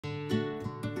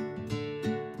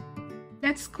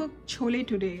Let's cook chole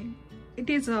today. It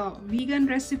is a vegan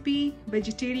recipe,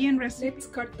 vegetarian recipe. Let's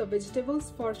cut the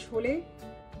vegetables for chole.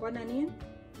 1 onion,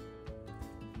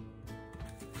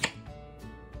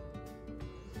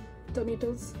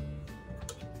 tomatoes,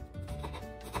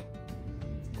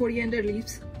 Coriander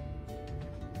leaves,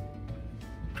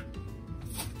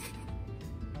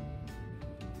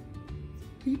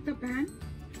 heat the pan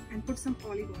and put some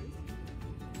olive oil,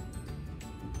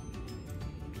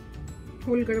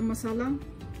 whole garam masala,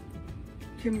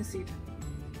 cumin seed,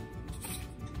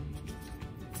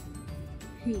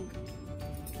 hing.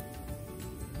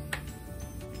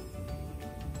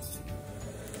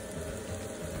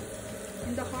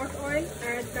 In the hot oil,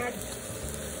 add that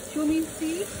cumin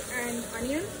seed and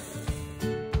onion.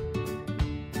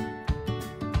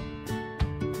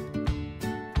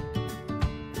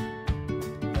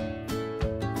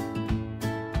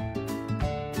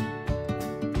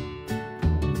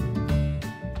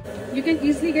 You can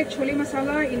easily get chole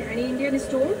masala in any Indian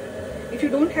store. If you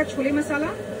don't have chole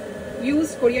masala,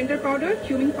 use coriander powder,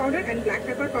 cumin powder and black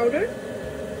pepper powder.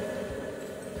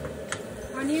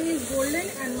 Onion is golden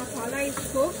and masala is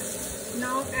cooked.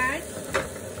 Now add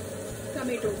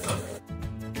tomatoes.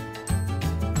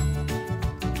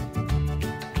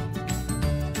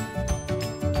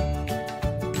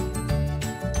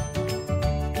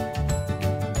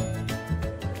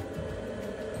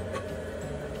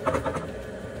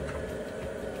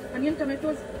 Onion,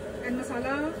 tomatoes and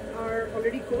masala are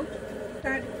already cooked.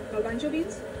 Add Garbanzo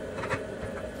beans,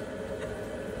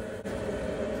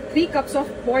 3 cups of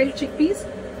boiled chickpeas,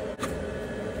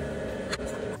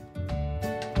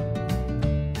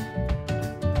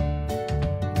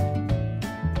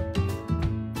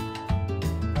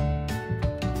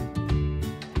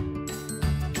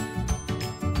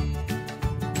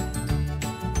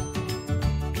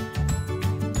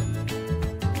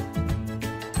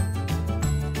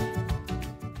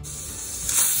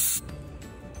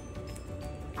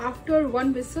 After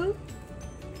 1 whistle,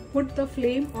 put the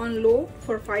flame on low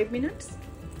for 5 minutes.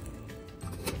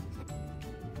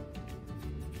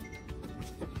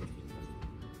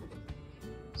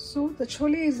 So the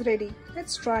chole is ready.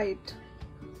 Let's try it.